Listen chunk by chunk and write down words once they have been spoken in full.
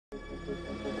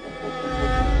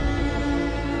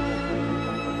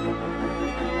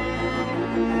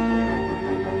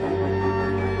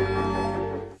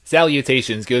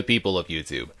Salutations, good people of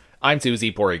YouTube. I'm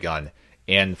 2Z Porygon,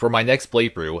 and for my next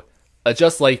playthrough,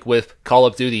 just like with Call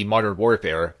of Duty Modern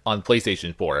Warfare on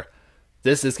PlayStation 4,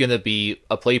 this is going to be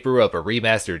a playthrough of a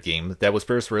remastered game that was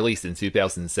first released in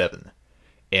 2007.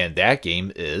 And that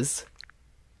game is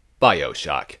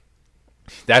BioShock.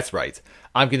 That's right,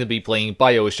 I'm going to be playing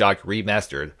BioShock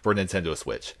Remastered for Nintendo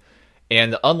Switch.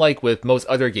 And unlike with most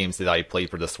other games that I played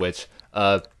for the Switch,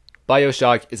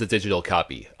 BioShock is a digital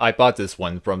copy. I bought this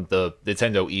one from the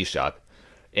Nintendo eShop.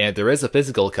 And there is a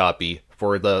physical copy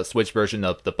for the Switch version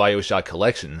of the BioShock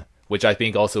collection, which I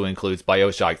think also includes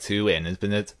BioShock 2 and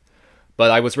Infinite.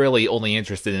 But I was really only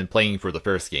interested in playing for the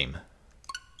first game.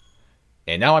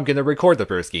 And now I'm going to record the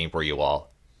first game for you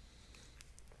all.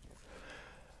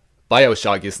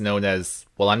 BioShock is known as,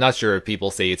 well, I'm not sure if people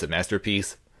say it's a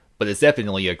masterpiece, but it's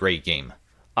definitely a great game.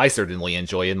 I certainly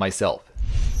enjoy it myself.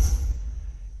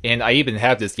 And I even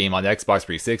have this game on Xbox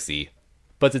 360,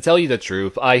 but to tell you the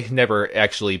truth, I never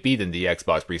actually beaten the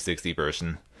Xbox 360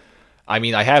 version. I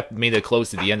mean, I have made it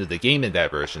close to the end of the game in that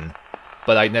version,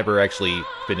 but I never actually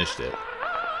finished it.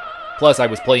 Plus, I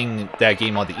was playing that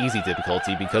game on the easy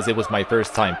difficulty because it was my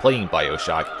first time playing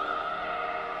BioShock.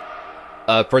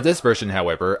 For this version,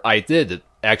 however, I did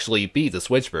actually beat the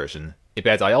Switch version. In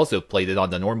fact, I also played it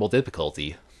on the normal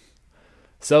difficulty.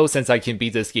 So, since I can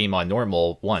beat this game on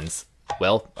normal once,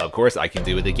 well, of course I can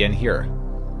do it again here.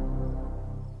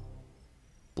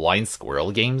 Blind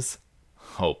Squirrel games?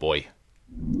 Oh boy.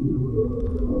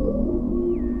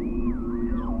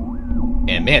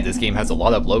 And man, this game has a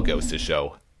lot of logos to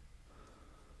show.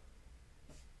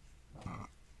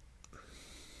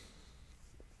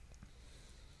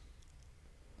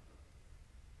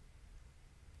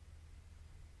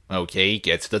 Okay,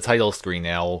 get to the title screen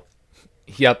now.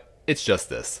 Yep, it's just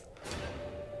this.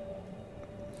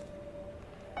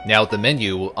 Now, the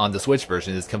menu on the Switch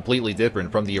version is completely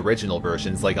different from the original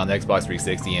versions, like on Xbox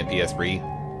 360 and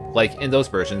PS3. Like, in those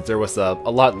versions, there was a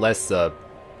lot less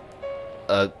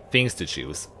things to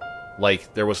choose.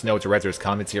 Like, there was no director's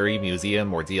commentary,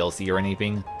 museum, or DLC or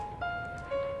anything.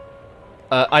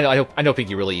 I don't think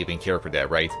you really even care for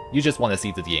that, right? You just want to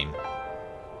see the game.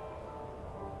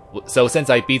 So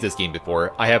since I beat this game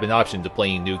before, I have an option to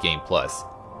playing New Game Plus.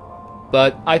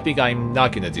 But I think I'm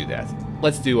not going to do that.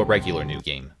 Let's do a regular new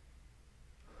game.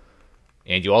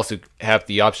 And you also have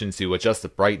the option to adjust the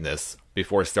brightness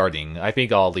before starting. I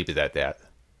think I'll leave it at that.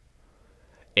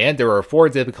 And there are 4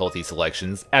 difficulty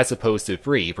selections, as opposed to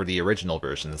 3 for the original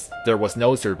versions. There was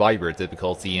no Survivor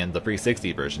difficulty in the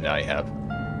 360 version that I have.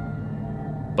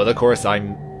 But of course,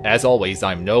 as always,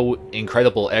 I'm no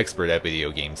incredible expert at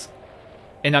video games.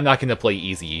 And I'm not going to play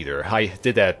easy either. I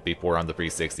did that before on the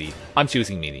 360. I'm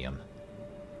choosing medium.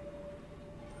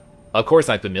 Of course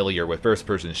I'm familiar with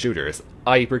first-person shooters.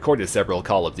 I recorded several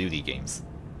Call of Duty games.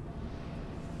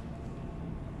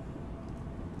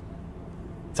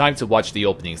 Time to watch the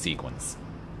opening sequence.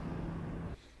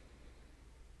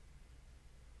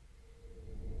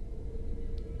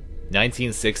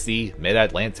 "1960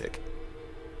 Mid-Atlantic."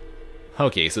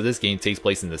 Okay, so this game takes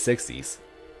place in the 60s.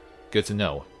 Good to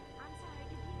know.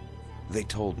 They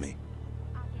told me.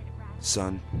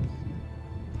 Son,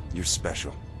 you're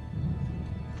special.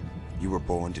 You were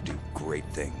born to do great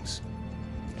things.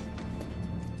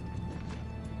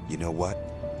 You know what?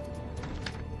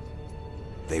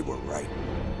 They were right.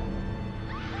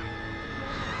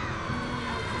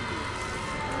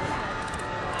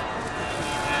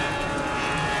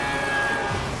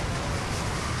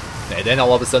 And then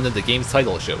all of a sudden the game's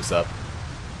title shows up.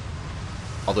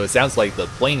 Although it sounds like the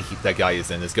plane that guy is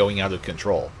in is going out of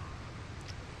control.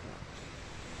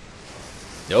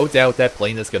 No doubt that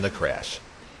plane is gonna crash.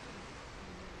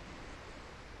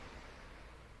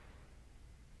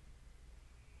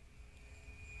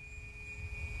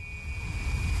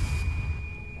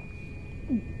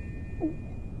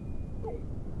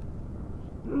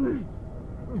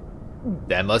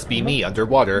 That must be me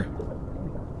underwater.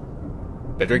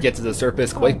 Better get to the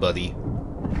surface quick, buddy.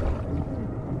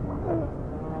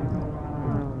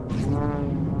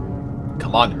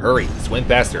 Come on, hurry, swim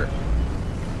faster.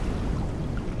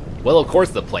 Well, of course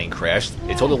the plane crashed.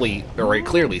 It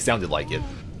clearly sounded like it.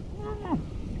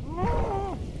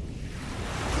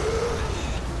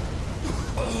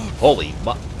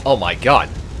 Oh my god.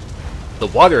 The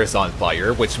water is on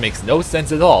fire, which makes no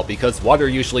sense at all because water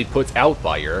usually puts out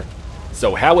fire.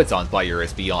 So how it's on fire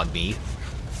is beyond me.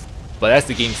 But as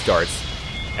the game starts,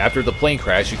 after the plane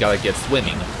crash, you gotta get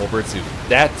swimming over to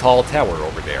that tall tower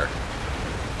over there.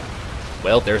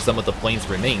 Well, there's some of the plane's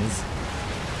remains.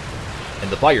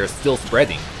 And the fire is still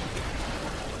spreading.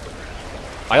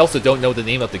 I also don't know the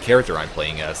name of the character I'm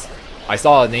playing as. I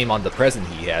saw a name on the present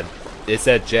he had. It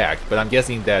said Jack, but I'm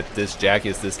guessing that this Jack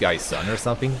is this guy's son or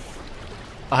something?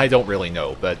 I don't really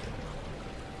know, but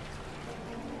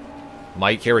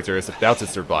my character is about to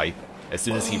survive as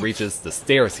soon as he reaches the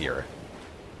stairs here.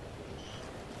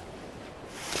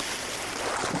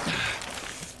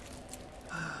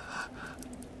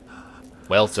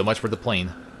 Well, so much for the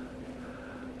plane.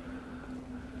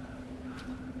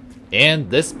 And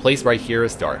this place right here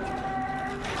is dark.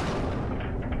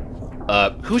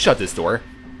 Who shut this door?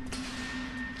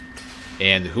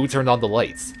 And who turned on the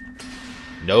lights?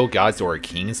 No gods or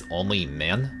kings, only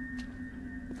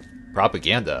men?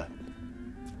 Propaganda.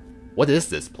 What is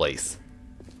this place?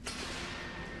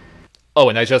 Oh,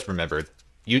 and I just remembered.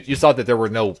 You saw that there were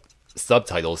no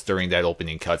subtitles during that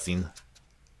opening cutscene.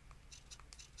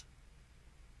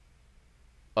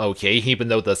 Okay, even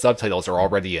though the subtitles are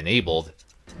already enabled.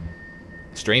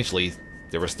 Strangely,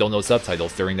 there were still no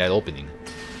subtitles during that opening.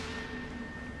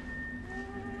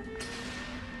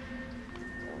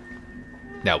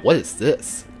 Now, what is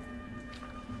this?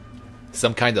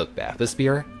 Some kind of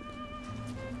bathysphere?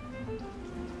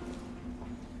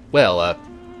 Well,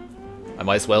 I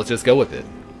might as well just go with it.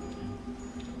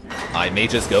 I may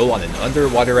just go on an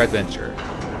underwater adventure.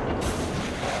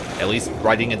 At least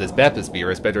riding in this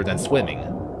bathysphere is better than swimming.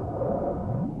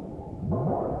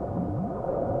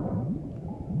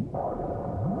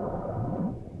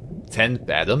 "10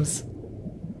 fathoms?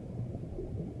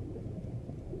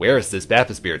 Where is this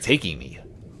bathysphere taking me?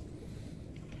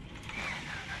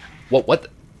 What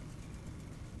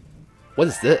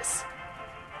is this?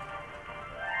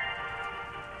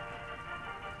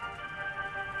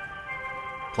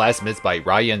 Plasmids by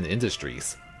Ryan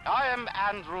Industries. I am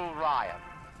Andrew Ryan,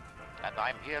 and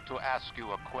I'm here to ask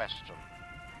you a question.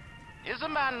 Is a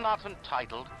man not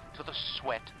entitled to the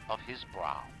sweat of his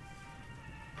brow?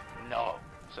 No,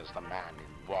 says the man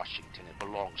in Washington, it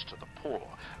belongs to the poor.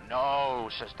 No,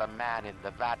 says the man in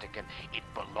the Vatican, it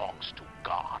belongs to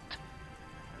God.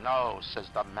 No, says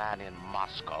the man in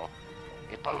Moscow,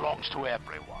 it belongs to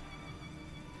everyone.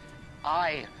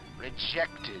 I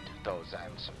rejected those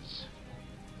answers.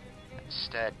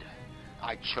 Instead,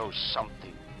 I chose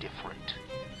something different.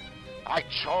 I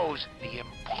chose the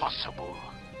impossible.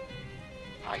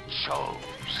 I chose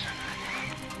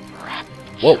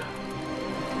Rapture. Whoa.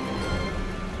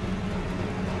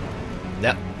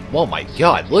 Now, oh my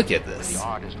god, look at this. The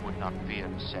artist would not fear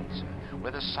the censor,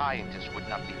 where the scientist would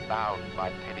not be bound by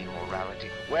petty morality,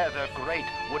 where the great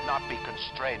would not be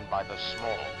constrained by the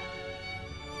small.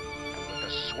 And with the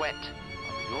sweat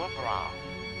of your brow,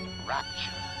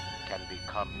 Rapture can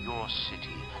become your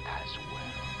city as well.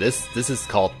 This is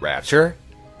called Rapture?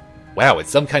 Wow,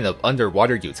 it's some kind of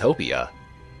underwater utopia.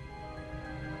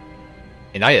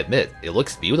 And I admit, it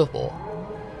looks beautiful.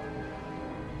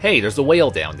 Hey, there's a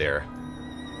whale down there.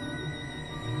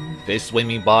 Fish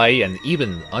swimming by, and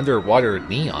even underwater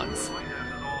neons.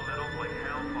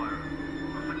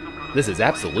 This is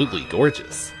absolutely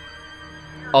gorgeous.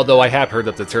 Although I have heard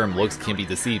that the term looks can be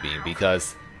deceiving,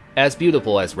 because as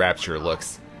beautiful as Rapture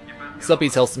looks, something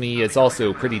tells me it's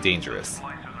also pretty dangerous.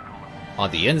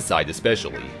 On the inside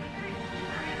especially.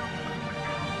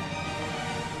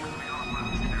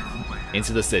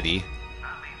 Into the city.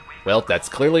 Well, that's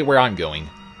clearly where I'm going.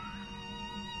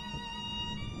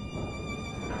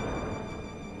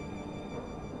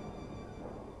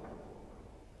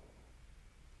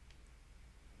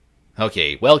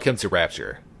 Okay, welcome to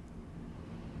Rapture.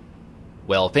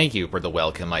 Well, thank you for the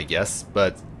welcome, I guess,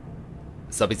 but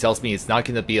something tells me it's not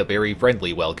going to be a very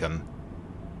friendly welcome.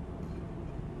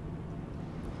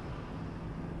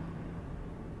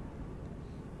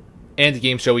 And the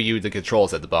game showing you the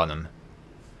controls at the bottom.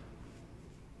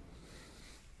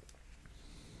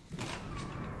 Just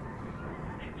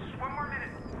one more minute.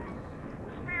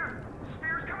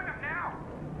 Spear's coming up now.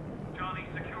 Johnny,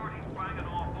 security's banging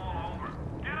off all over.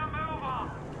 Get a move on.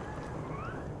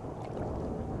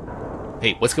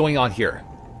 Hey, what's going on here?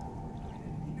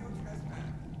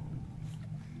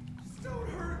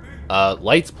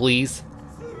 Lights, please.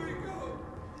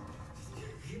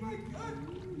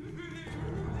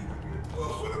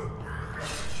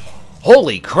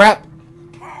 Holy crap!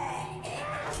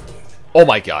 Oh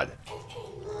my god.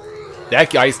 That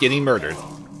guy's getting murdered.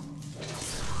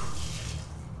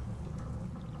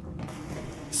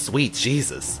 Sweet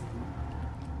Jesus.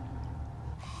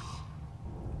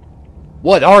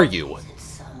 What are you?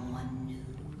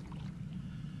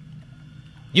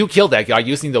 You killed that guy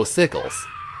using those sickles.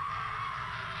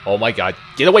 Oh my god,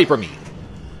 get away from me!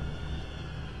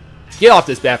 Get off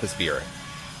this bathysphere!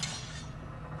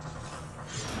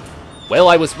 Well,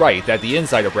 I was right that the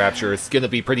inside of Rapture is gonna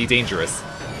be pretty dangerous.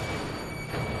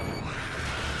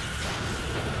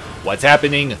 What's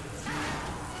happening?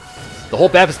 The whole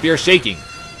bathysphere is shaking.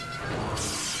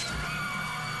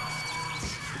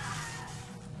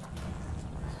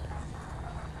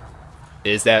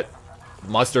 Is that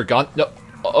monster gone? No.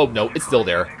 Oh, no, it's still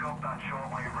there. Pick up that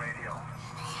shortwave radio.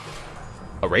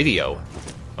 A radio?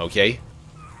 Okay.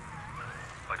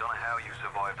 I don't know how you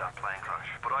survived that plane crash,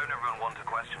 but I've never been one to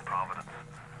question Providence.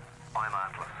 I'm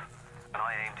Atlas, and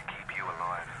I aim to keep you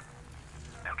alive.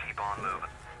 Now keep on moving.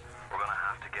 We're gonna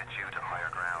have to get you to higher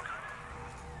ground.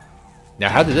 Now,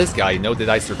 how did this guy know that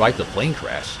I survived the plane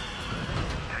crash?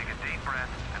 Take a deep breath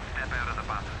and step out of the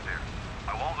bathysphere.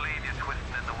 I won't leave you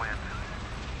twisting in the wind.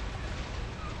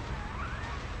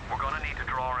 We're gonna need to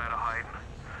draw her out of hiding,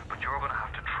 but you're gonna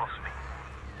have to trust me.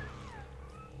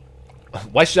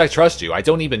 Why should I trust you? I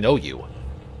don't even know you.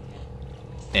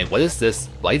 And what is this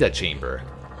Lyta chamber?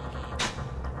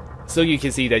 So you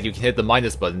can see that you can hit the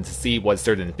minus button to see what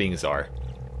certain things are.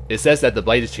 It says that the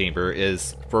Lyta chamber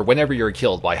is for whenever you're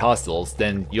killed by hostiles,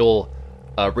 then you'll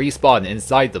respawn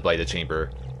inside the Lyta chamber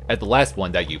at the last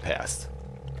one that you passed.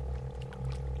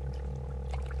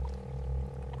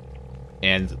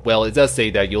 And, well, it does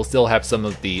say that you'll still have some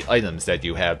of the items that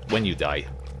you have when you die.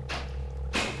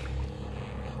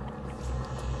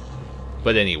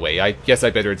 But anyway, I guess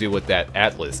I better do what that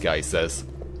Atlas guy says.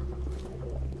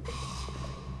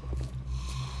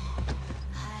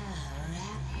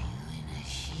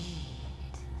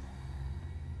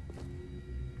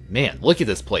 Man, look at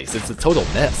this place. It's a total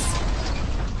mess.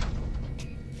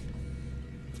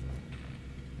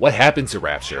 What happened to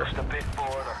Rapture? Just a bit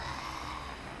further.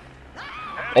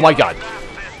 Oh my god.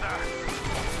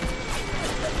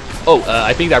 Oh,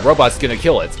 I think that robot's gonna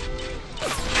kill it.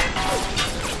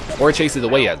 Or chase it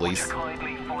away, at least.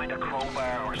 Kindly find a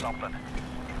crowbar or something.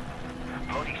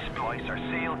 Bloody splicer,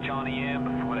 seal Johnny in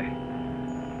before they...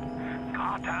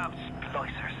 Goddamn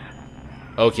splicers.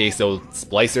 Okay, so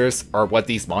splicers are what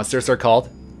these monsters are called.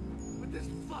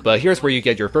 But here's where you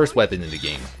get your first weapon in the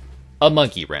game. A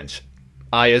monkey wrench.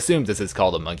 I assume this is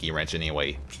called a monkey wrench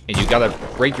anyway. And you gotta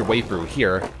break your way through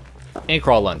here and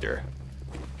crawl under.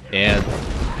 And...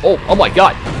 oh my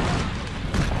god!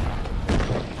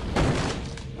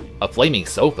 A flaming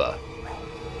sofa.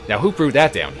 Now who threw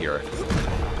that down here?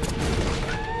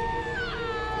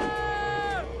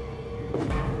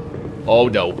 Oh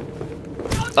no.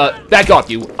 Back off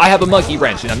you! I have a monkey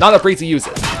wrench and I'm not afraid to use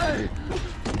it!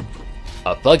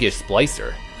 A thuggish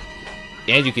splicer.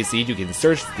 And you can see you can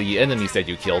search the enemies that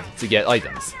you killed to get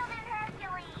items.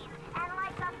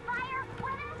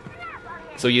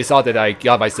 So you saw that I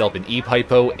got myself an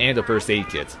E-Pipo and a first aid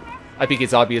kit. I think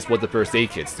it's obvious what the first aid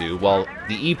kits do, while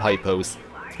the E-Pipos,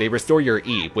 they restore your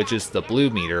E, which is the blue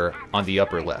meter on the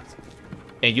upper left.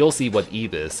 And you'll see what E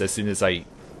is as soon as I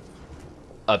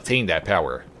obtain that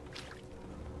power.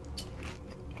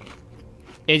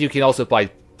 And you can also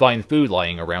find food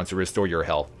lying around to restore your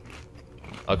health.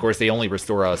 Of course, they only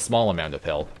restore a small amount of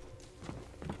health.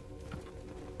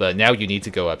 But now you need to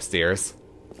go upstairs.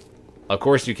 Of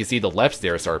course, you can see the left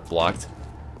stairs are blocked.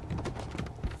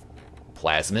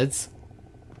 Plasmids?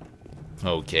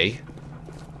 Okay.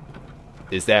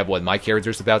 Is that what my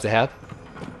character's about to have?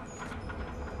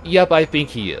 Yep, I think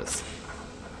he is.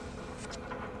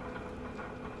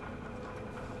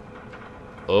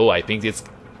 Oh, I think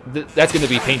that's gonna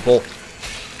be painful.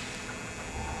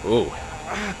 Ooh.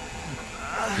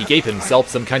 He gave himself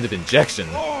some kind of injection.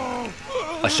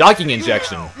 A shocking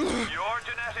injection. Your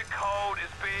genetic code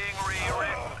is being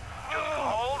rewritten. Just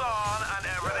hold on and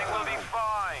everything will be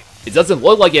fine. It doesn't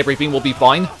look like everything will be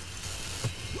fine.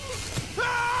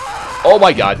 Oh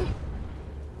my god.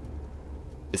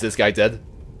 Is this guy dead?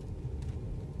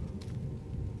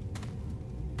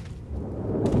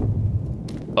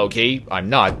 Okay, I'm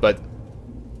not, but...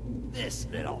 This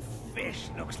little fish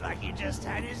looks like he just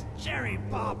had his cherry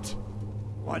popped.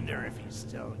 Wonder if he's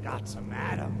still got some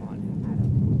Adam on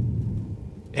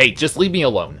him. Hey, just leave me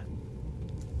alone.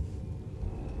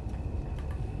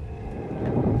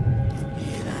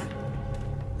 Hear that?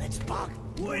 Let's buck.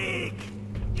 Weak.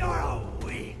 You're a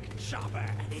weak chopper.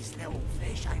 This little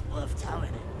fish ain't worth towing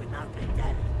it with no big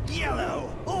daddy.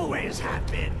 Yellow always have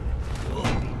been. You'll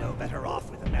be no better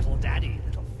off with a metal daddy,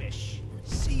 little fish.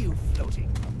 See you floating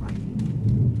right.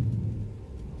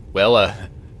 Well,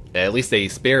 at least they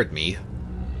spared me.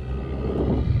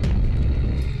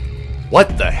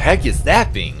 What the heck is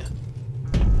that thing?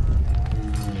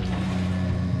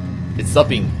 It's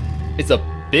something... It's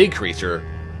a big creature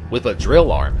with a drill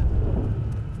arm.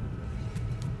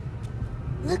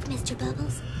 Look, Mr.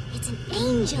 Bubbles, it's an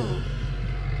angel.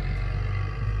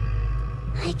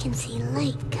 I can see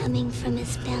light coming from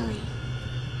his belly.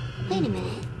 Wait a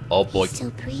minute. Oh boy. He's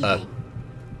still breathing.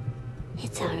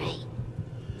 It's alright.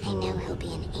 I know he'll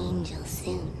be an angel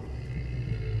soon.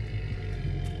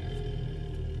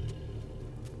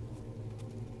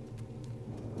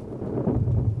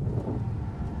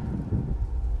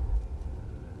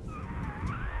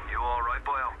 You alright,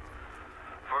 Boyle?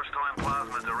 First time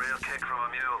plasmid's a real kick from a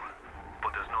mule.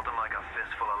 But there's nothing like a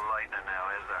fistful of lightning now,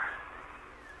 is there?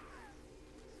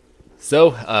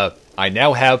 So, I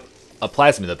now have a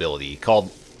plasmid ability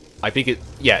called,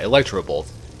 Electro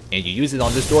Bolt, and you use it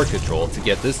on this door control to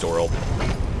get this door open.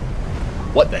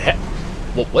 What the heck?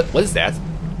 What is that?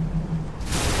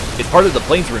 It's part of the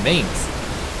plane's remains.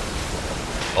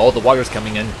 All the water's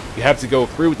coming in. You have to go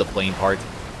through the plane part.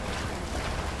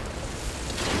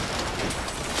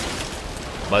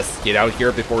 Must get out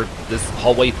here before this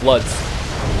hallway floods.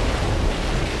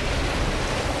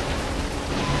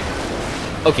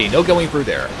 Okay, no going through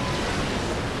there.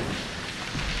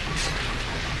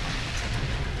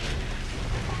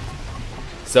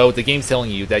 So the game's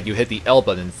telling you that you hit the L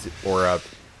button, or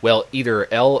either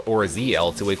L or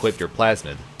ZL to equip your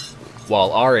plasmid,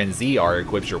 while R and ZR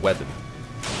equips your weapon.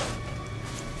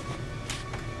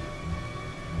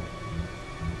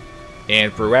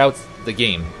 And throughout the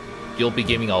game, you'll be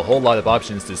given a whole lot of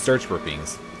options to search for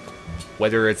things.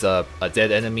 Whether it's a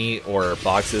dead enemy, or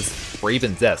boxes, or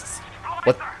even desks.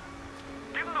 What?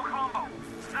 Give him the combo.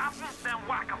 Zap him, then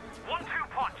whack him. 1-2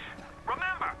 punch.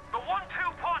 Remember, the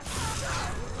 1-2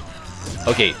 punch.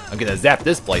 Okay, I'm gonna zap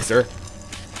this placer,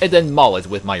 and then maul it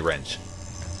with my wrench.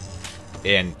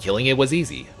 And killing it was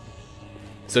easy.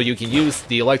 So you can use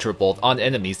the Electro Bolt on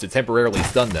enemies to temporarily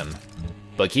stun them.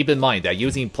 But keep in mind that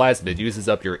using plasmid uses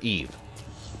up your Eve.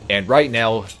 And right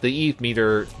now, the Eve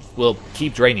meter will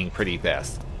keep draining pretty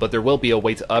fast. But there will be a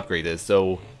way to upgrade it,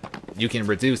 so you can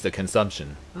reduce the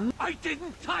consumption. I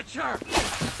didn't touch her!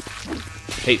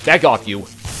 Hey, back off you!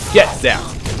 Get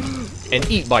zapped! And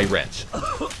eat my wrench.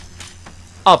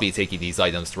 I'll be taking these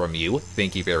items from you,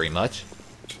 thank you very much.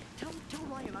 Tell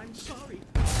Ryan I'm sorry.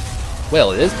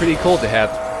 Well, it is pretty cool to have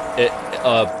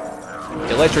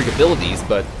electric abilities,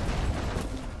 but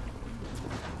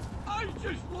I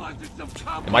just wanted some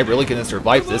company. am I really gonna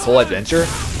survive this whole adventure?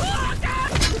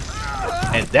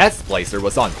 And that splicer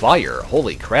was on fire,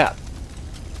 holy crap.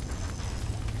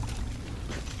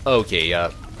 Okay,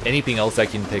 anything else I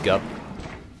can pick up?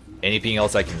 Anything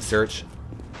else I can search?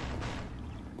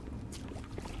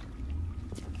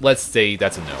 Let's say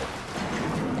that's a no.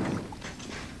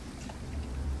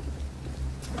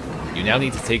 You now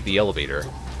need to take the elevator.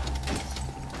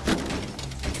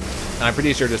 I'm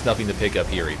pretty sure there's nothing to pick up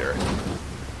here either.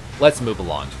 Let's move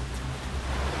along.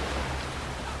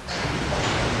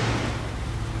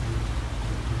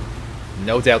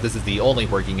 No doubt this is the only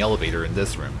working elevator in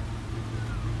this room.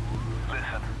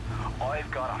 Listen,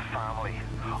 I've got a family.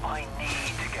 I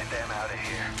need to get them out of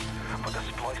here. But the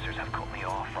splicers have cut me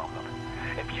off from them.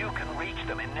 If you can reach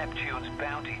them in Neptune's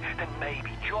bounty, then maybe,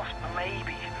 just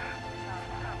maybe.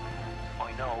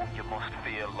 I know you must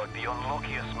feel like the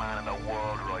unluckiest man in the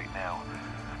world right now.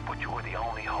 But you're the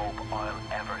only hope I'll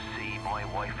ever see my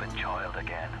wife and child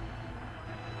again.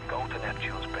 Go to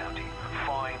Neptune's bounty.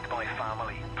 Find my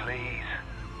family, please.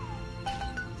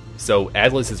 So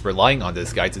Atlas is relying on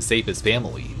this guy to save his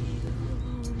family.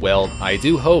 Well, I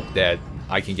do hope that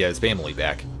I can get his family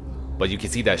back. But you can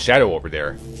see that shadow over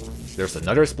there. There's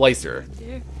another splicer.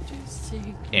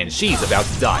 And she's about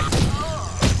to die.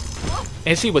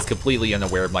 And she was completely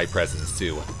unaware of my presence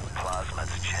too.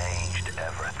 Plasmids changed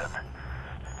everything.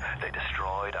 They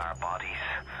destroyed our bodies,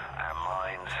 our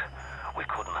minds. We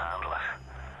couldn't handle it.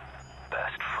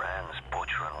 Best friends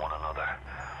butchering one another.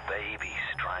 Babies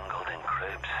strangled in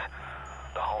cribs.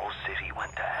 The whole city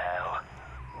went to hell.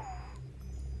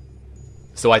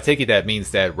 So I take it that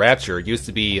means that Rapture used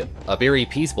to be a very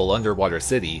peaceful underwater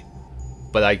city.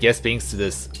 But I guess thanks to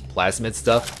this plasmid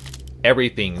stuff,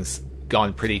 everything's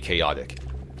gone pretty chaotic.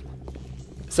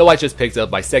 So I just picked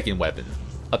up my second weapon.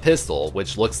 A pistol,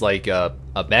 which looks like a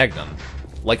magnum.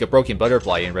 Like a broken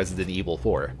butterfly in Resident Evil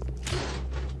 4.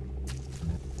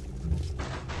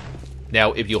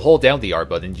 Now, if you hold down the R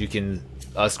button, you can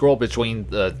scroll between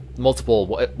the multiple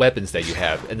weapons that you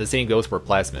have, and the same goes for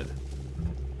plasmid.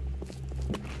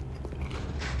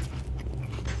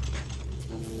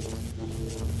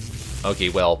 Okay,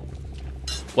 well,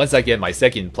 once I get my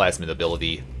second plasmid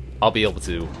ability, I'll be able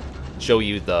to show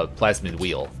you the plasmid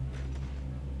wheel.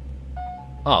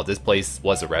 Oh, this place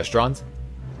was a restaurant?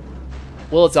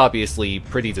 Well, it's obviously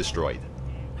pretty destroyed.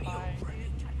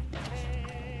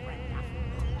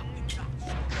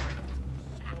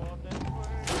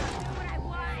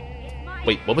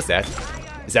 Wait, what was that?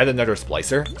 Is that another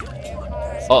splicer?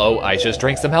 Uh-oh, I just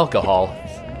drank some alcohol.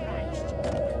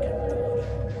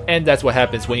 And that's what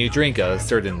happens when you drink a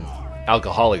certain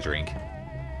alcoholic drink,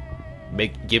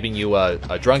 giving you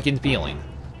a drunken feeling.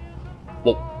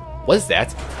 Whoa, what is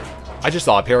that? I just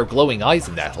saw a pair of glowing eyes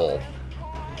in that hole.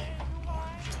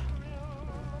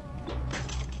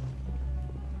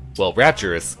 Well,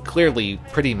 Rapture is clearly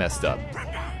pretty messed up.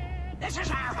 This is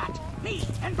our hunt. Me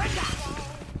and Brenda.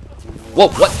 Whoa,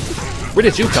 what? Where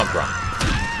did you come from?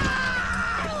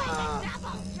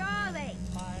 Charlie!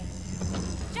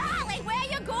 Charlie, where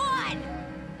you going?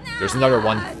 There's another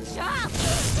one. Charlie!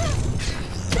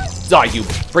 Die, you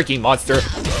freaking monster!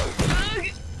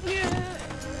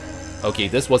 Okay,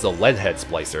 this was a leadhead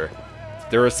splicer.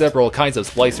 There are several kinds of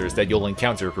splicers that you'll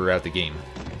encounter throughout the game.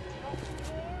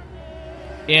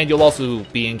 And you'll also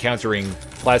be encountering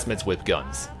plasmids with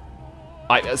guns.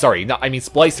 I mean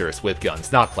splicers with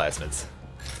guns, not plasmids.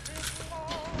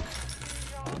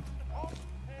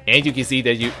 And you can see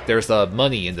that there's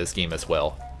money in this game as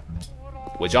well.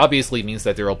 Which obviously means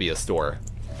that there will be a store.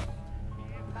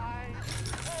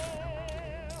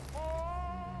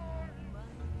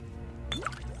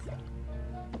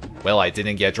 Well, I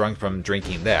didn't get drunk from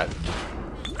drinking that.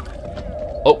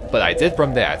 Oh, but I did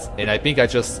from that, and I think I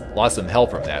just lost some health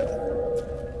from that.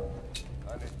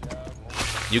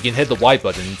 You can hit the Y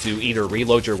button to either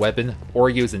reload your weapon or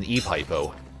use an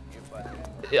E-Hypo.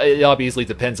 It obviously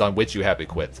depends on which you have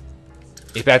equipped.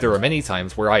 In fact, there are many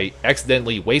times where I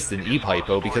accidentally waste an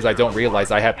E-Hypo because I don't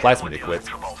realize I have plasmid equipped.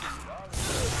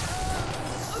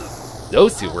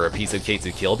 Those two were a piece of cake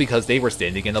to kill because they were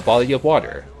standing in a body of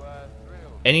water.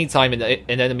 Anytime an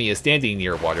enemy is standing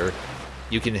near water,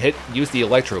 you can use the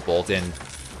Electro Bolt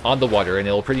on the water and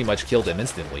it'll pretty much kill them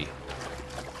instantly.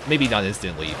 Maybe not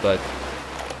instantly, but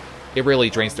it really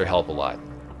drains their health a lot.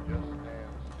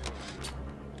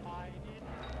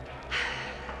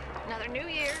 Another New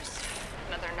Year's,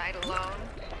 another night alone.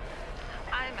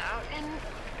 I'm out and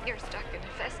you're stuck in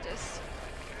Hephaestus,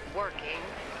 working.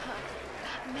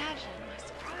 Imagine my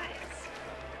surprise.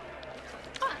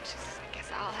 Oh, I guess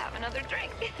I'll have another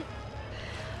drink.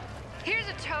 Here's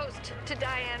a toast to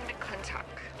Diane McClintock,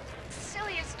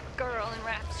 silliest girl in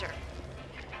Rapture.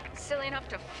 Silly enough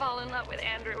to fall in love with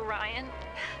Andrew Ryan.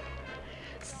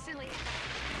 Silly.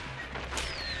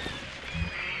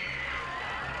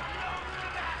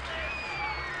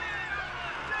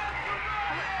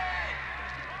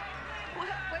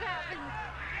 What happened?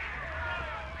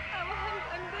 Oh,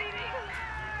 I'm bleeding.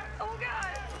 Oh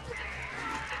God.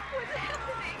 What's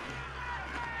happening?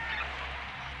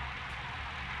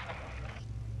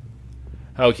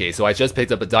 Okay, so I just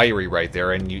picked up a diary right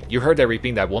there, and you heard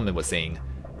everything that woman was saying.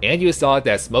 And you saw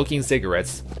that smoking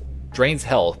cigarettes drains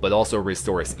health, but also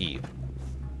restores Eve.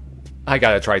 I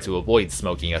gotta try to avoid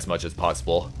smoking as much as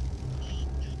possible.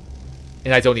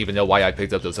 And I don't even know why I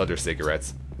picked up those other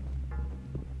cigarettes.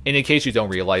 And in case you don't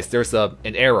realize, there's an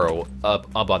arrow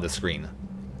up on the screen.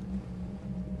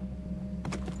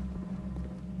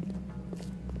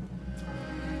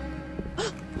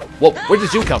 Whoa, where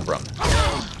did you come from?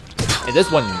 And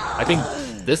this one, I think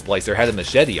this splicer had a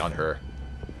machete on her.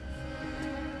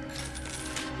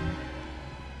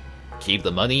 Keep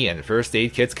the money and first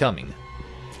aid kits coming.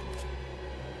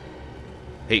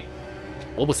 Hey,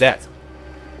 what was that?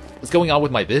 What's going on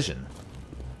with my vision?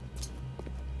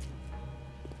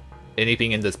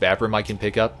 Anything in this bathroom I can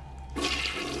pick up?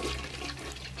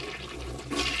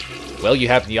 Well, you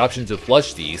have the option to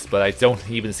flush these, but I don't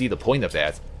even see the point of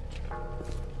that.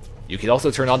 You can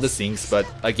also turn on the sinks, but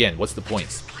again, what's the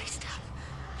point?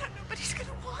 Nobody's gonna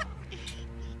want me.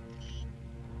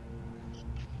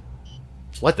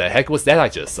 What the heck was that I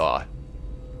just saw?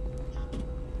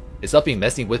 Is something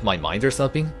messing with my mind or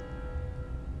something?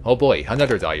 Oh boy,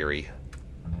 another diary.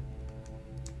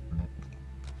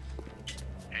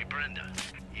 Hey, Brenda,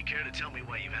 you care to tell me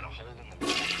why you had a hole in the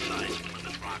wall the size of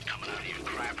Plymouth Rock coming out of your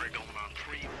crapper going on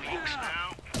 3 weeks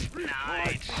now? Nah, I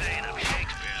ain't saying I'm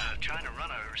Shakespeare, trying to run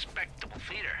a respectable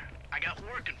theater. I got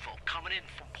working folk coming in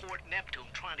from Port Neptune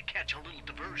trying to catch a little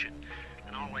diversion.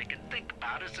 And all I can think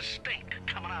about is the stink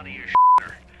coming out of your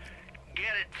shitter.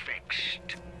 Get it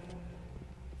fixed.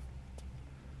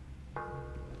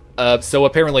 So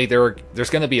apparently there's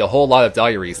going to be a whole lot of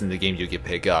diaries in the game you can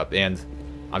pick up, and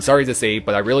I'm sorry to say,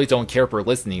 but I really don't care for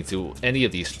listening to any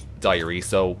of these diaries,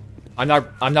 so I'm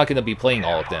not going to be playing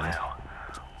all of them.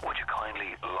 Would you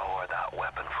kindly lower that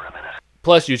weapon for a minute?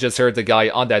 Plus, you just heard the guy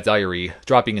on that diary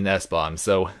dropping an S-bomb,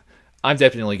 so I'm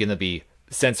definitely going to be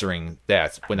censoring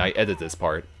that when I edit this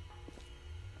part.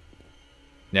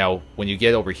 Now, when you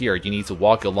get over here, you need to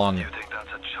walk along You think that's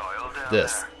a child down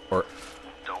this, there? or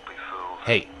Don't be fooled.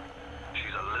 hey,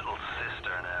 She's a little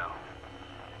sister now.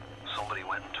 Somebody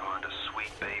went and turned a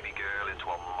sweet baby girl into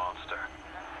a monster.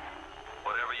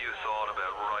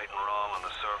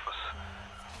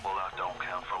 that don't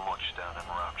count for much down in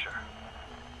Rapture.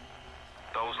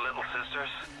 Those little sisters,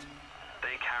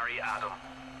 they carry Adam,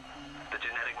 the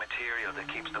genetic material that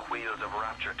keeps the wheels of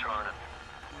Rapture turning.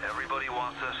 Everybody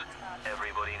wants it,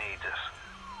 everybody needs it.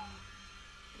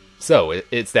 So,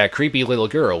 it's that creepy little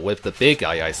girl with the big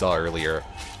eye I saw earlier,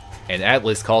 and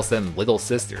Atlas calls them little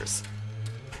sisters.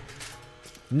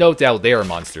 No doubt they're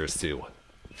monsters too.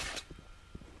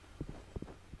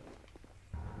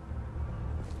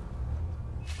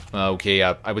 Okay,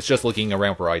 I was just looking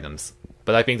around for items,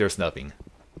 but I think there's nothing.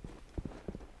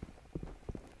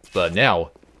 But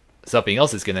now, something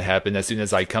else is gonna happen as soon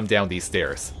as I come down these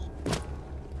stairs.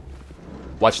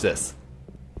 Watch this.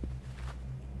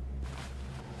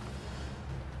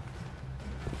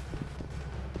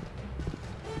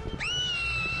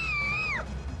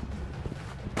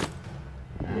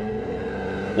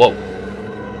 Whoa.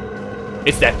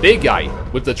 It's that big guy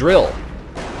with the drill.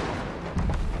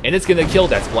 And it's gonna kill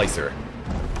that splicer.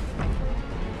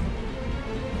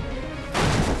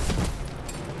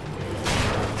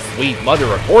 Sweet mother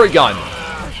of Oregon!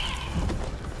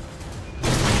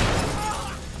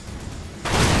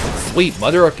 Sweet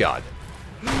mother of God.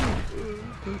 That's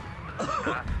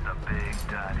the big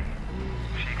daddy.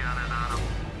 She got it on him.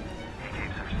 He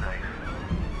keeps her safe.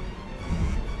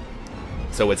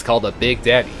 So it's called a Big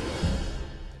Daddy.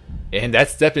 And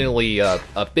that's definitely a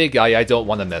big guy I don't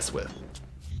want to mess with.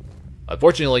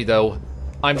 Unfortunately though,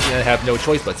 I'm gonna have no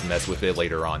choice but to mess with it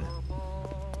later on.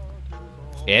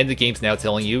 And the game's now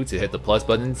telling you to hit the plus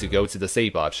button to go to the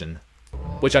save option,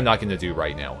 which I'm not gonna do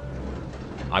right now.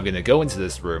 I'm gonna go into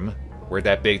this room, where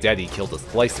that Big Daddy killed the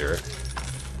splicer.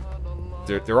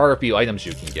 There are a few items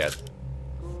you can get.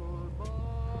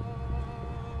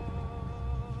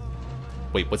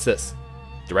 Wait, what's this?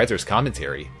 Director's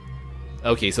commentary.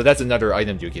 Okay, so that's another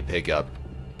item you can pick up.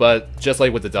 But, just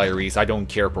like with the diaries, I don't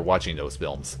care for watching those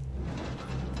films.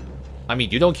 I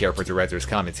mean, you don't care for director's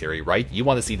commentary, right? You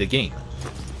want to see the game.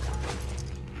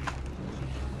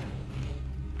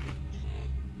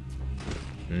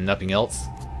 Nothing else?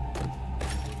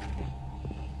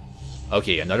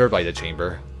 Okay, another Vita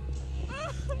chamber.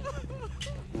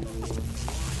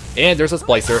 And there's a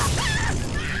splicer.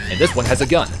 And this one has a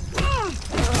gun.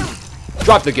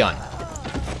 Drop the gun!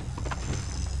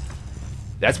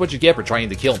 That's what you get for trying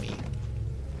to kill me.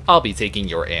 I'll be taking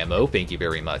your ammo, thank you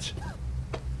very much.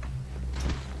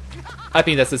 I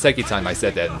think that's the second time I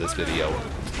said that in this video.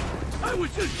 I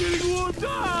was just getting warmed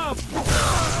up!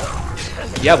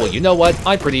 Yeah, well, you know what?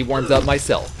 I'm pretty warmed up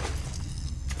myself.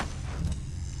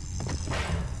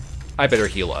 I better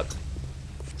heal up.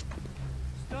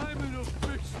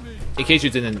 In case you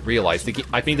didn't realize,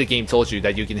 I think the game told you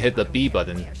that you can hit the B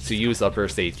button to use a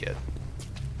first aid kit.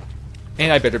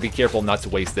 And I better be careful not to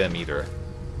waste them either.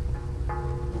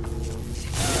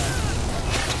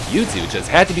 You two just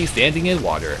had to be standing in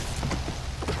water.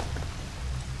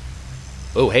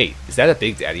 Oh hey, is that a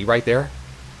Big Daddy right there?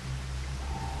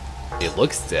 It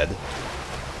looks dead.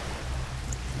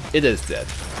 It is dead.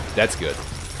 That's good.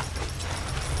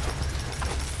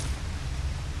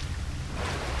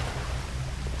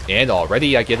 And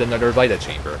already I get another Vita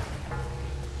chamber.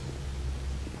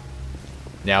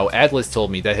 Now, Atlas told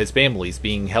me that his family's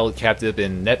being held captive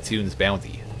in Neptune's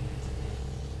bounty.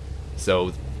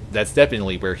 So, that's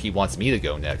definitely where he wants me to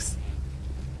go next.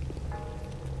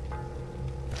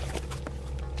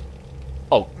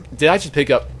 Oh, did I just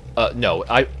pick up... no,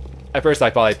 at first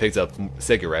I thought I picked up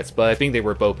cigarettes, but I think they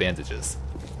were both bandages.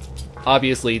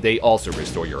 Obviously, they also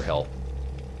restore your health.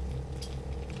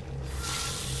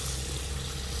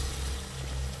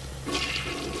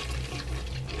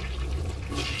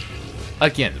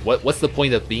 Again, what's the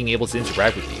point of being able to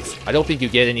interact with these? I don't think you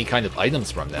get any kind of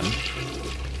items from them,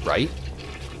 right?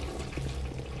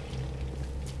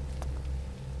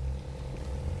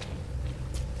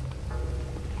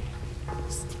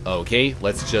 Okay,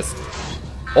 let's just...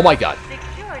 Oh my god!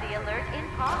 Security alert in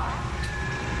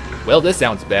progress. Well, this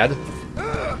sounds bad.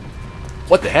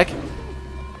 What the heck?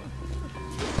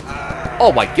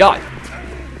 Oh my god!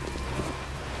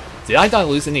 Did I not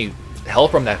lose any health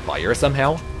from that fire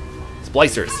somehow?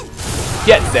 Splicers,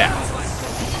 get that!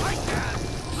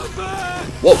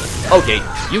 Whoa, okay,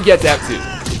 you get that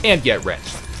too. And get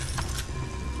wrenched.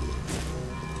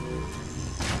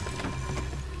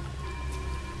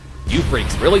 You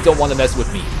freaks really don't want to mess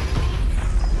with me.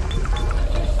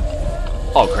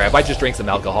 Oh crap, I just drank some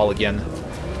alcohol again.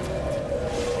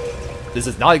 This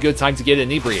is not a good time to get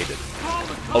inebriated.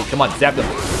 Oh, come on, zap them.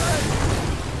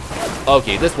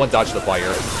 Okay, this one dodged the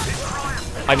fire.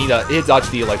 I mean, it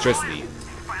dodged the electricity.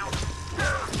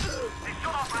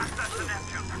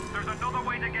 There's another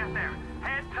way to get there.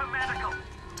 Head to medical.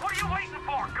 What are you waiting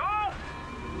for? Go!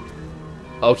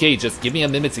 Okay, just give me a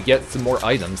minute to get some more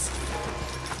items.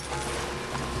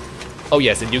 Oh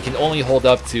yes, and you can only hold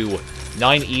up to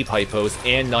 9 E-pipe posts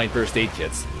and 9 first aid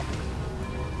kits.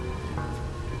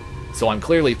 So I'm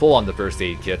clearly full on the first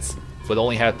aid kits, but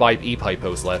only have 5 E-pipe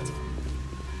posts left.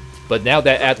 But now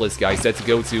that Atlas guy's set to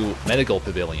go to Medical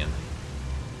Pavilion.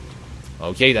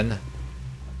 Okay then.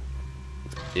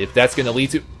 If that's gonna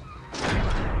lead to...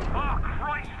 Oh,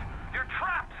 Christ! You're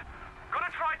trapped!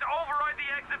 Gonna try to override the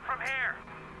exit from here!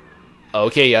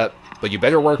 Okay, but you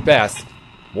better work fast.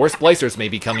 More splicers may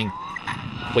be coming.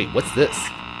 Wait, what's this?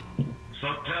 So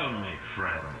tell me,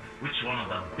 friend, which one of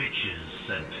the bitches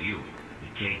sent you? The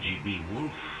KGB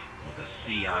wolf or the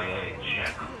CIA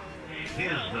jackal?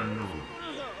 Here's the news.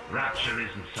 Rapture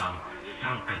isn't some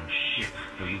sunken ship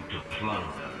for you to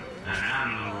plunder. And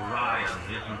Andrew Ryan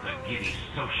isn't a giddy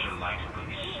socialite who could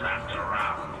be slapped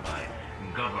around by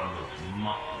government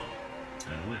muscle.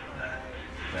 And with that,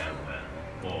 farewell,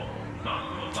 or das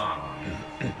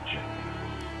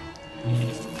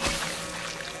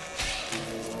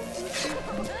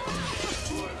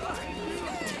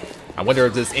I wonder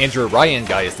if this Andrew Ryan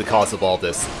guy is the cause of all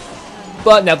this.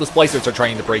 But now the splicers are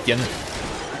trying to break in.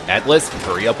 Atlas,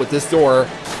 hurry up with this door.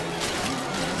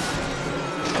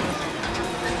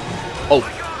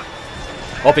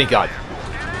 Oh, thank God.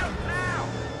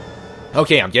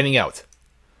 Okay, I'm getting out.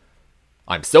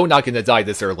 I'm so not gonna die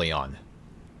this early on.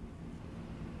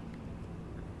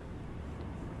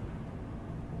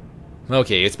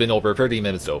 Okay, it's been over 30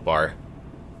 minutes so far.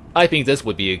 I think this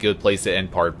would be a good place to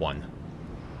end part 1.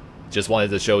 Just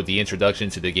wanted to show the introduction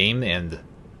to the game, and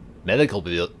Medical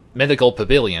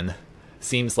Pavilion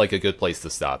seems like a good place to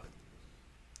stop.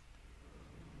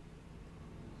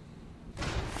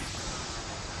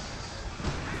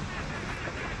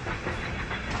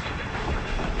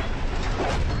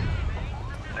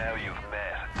 Now you've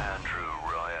met Andrew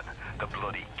Ryan, the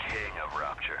bloody king of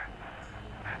Rapture.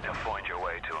 Now find your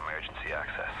way to emergency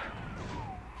access.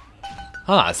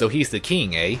 Ah, so he's the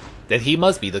king, eh? Then he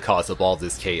must be the cause of all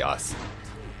this chaos.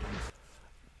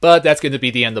 But that's going to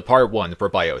be the end of part 1 for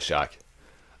BioShock.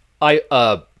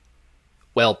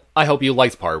 Well, I hope you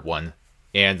liked part 1,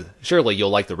 and surely you'll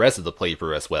like the rest of the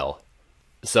playthrough as well.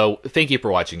 So, thank you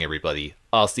for watching everybody.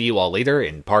 I'll see you all later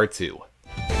in part 2.